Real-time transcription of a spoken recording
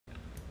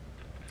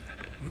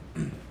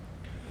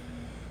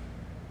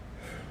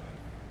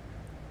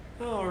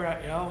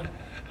Alright, y'all.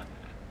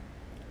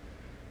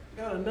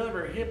 Got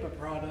another Hipa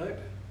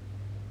product.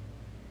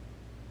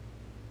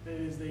 It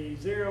is the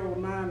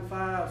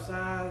 095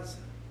 size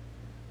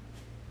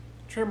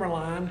trimmer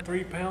line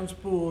 3-pound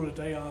spool that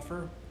they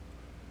offer.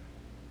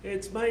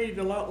 It's made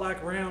a lot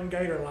like round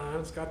gator line.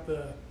 It's got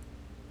the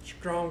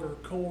stronger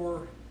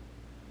core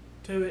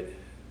to it.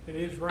 It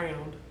is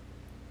round.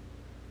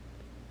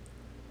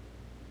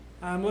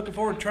 I'm looking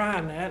forward to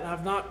trying that.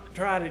 I've not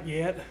tried it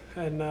yet.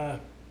 And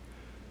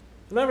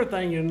another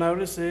thing you'll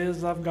notice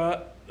is I've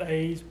got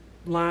a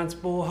line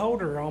spool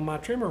holder on my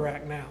trimmer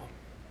rack now.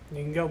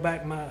 You can go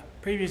back in my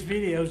previous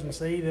videos and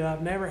see that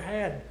I've never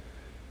had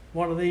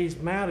one of these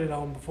mounted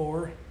on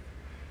before.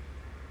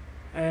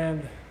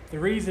 And the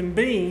reason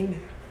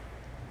being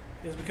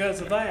is because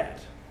of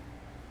that.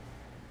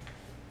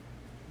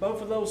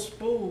 Both of those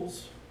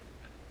spools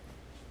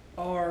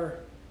are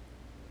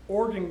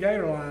Oregon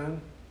gator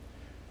line,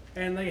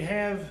 and they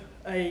have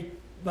a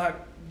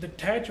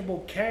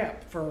detachable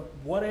cap for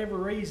whatever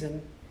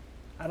reason.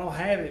 I don't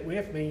have it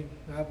with me.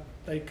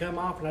 They come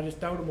off and I just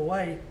throw them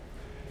away.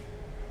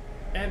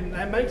 And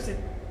that makes it,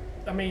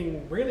 I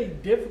mean, really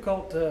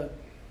difficult to,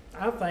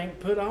 I think,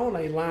 put on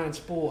a line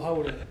spool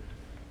holder.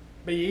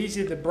 Be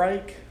easy to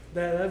break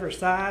that other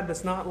side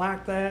that's not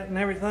like that and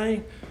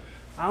everything.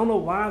 I don't know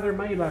why they're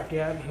made like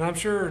that, and I'm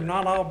sure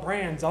not all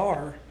brands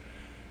are,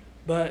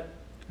 but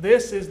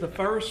this is the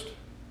first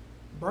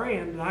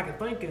brand that I can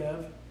think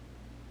of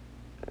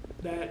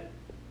that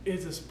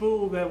is a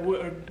spool that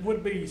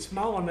would be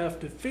small enough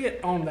to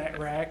fit on that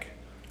rack,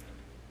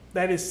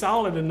 that is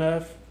solid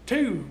enough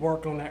to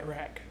work on that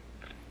rack.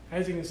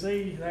 As you can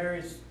see, there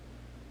is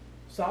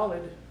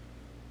solid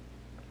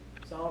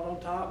on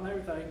top and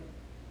everything.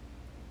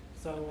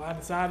 So I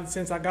decided,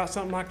 since I got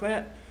something like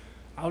that,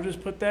 I'll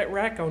just put that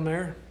rack on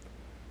there.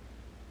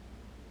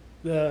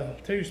 The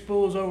two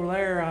spools over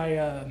there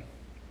I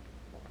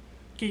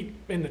keep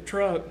in the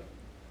truck.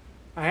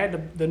 I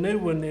had the new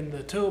one in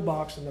the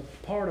toolbox and the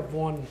part of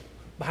one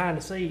behind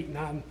the seat, and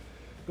I'm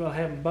going to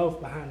have them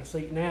both behind the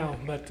seat now,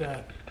 but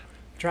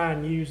try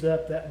and use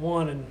up that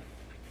one and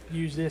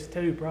use this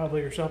too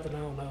probably, or something, I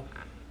don't know.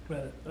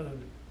 But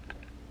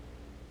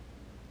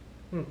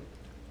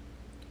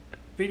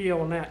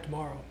video on that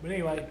tomorrow. But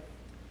anyway,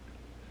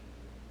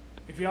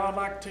 if y'all would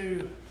like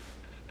to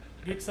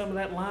get some of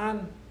that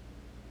line,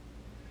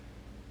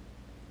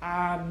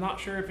 I'm not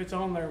sure if it's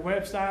on their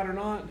website or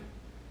not,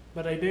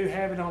 but they do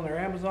have it on their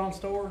Amazon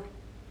store.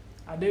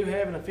 I do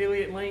have an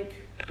affiliate link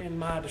in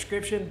my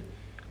description.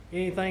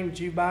 Anything that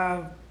you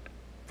buy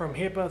from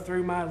Hipa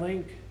through my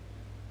link,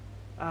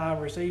 I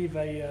receive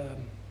a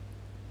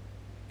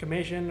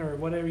commission or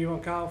whatever you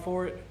want to call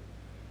for it.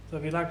 So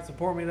if you'd like to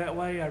support me that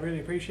way, I really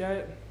appreciate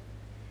it.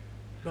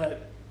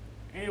 But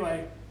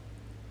anyway,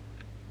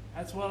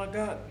 that's what I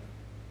got.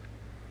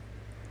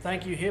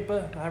 Thank you,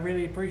 Hipa. I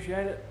really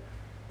appreciate it.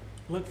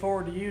 Look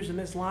forward to using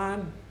this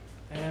line,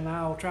 and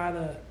I'll try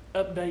to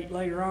update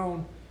later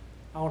on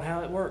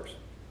how it works.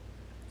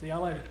 See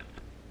y'all later.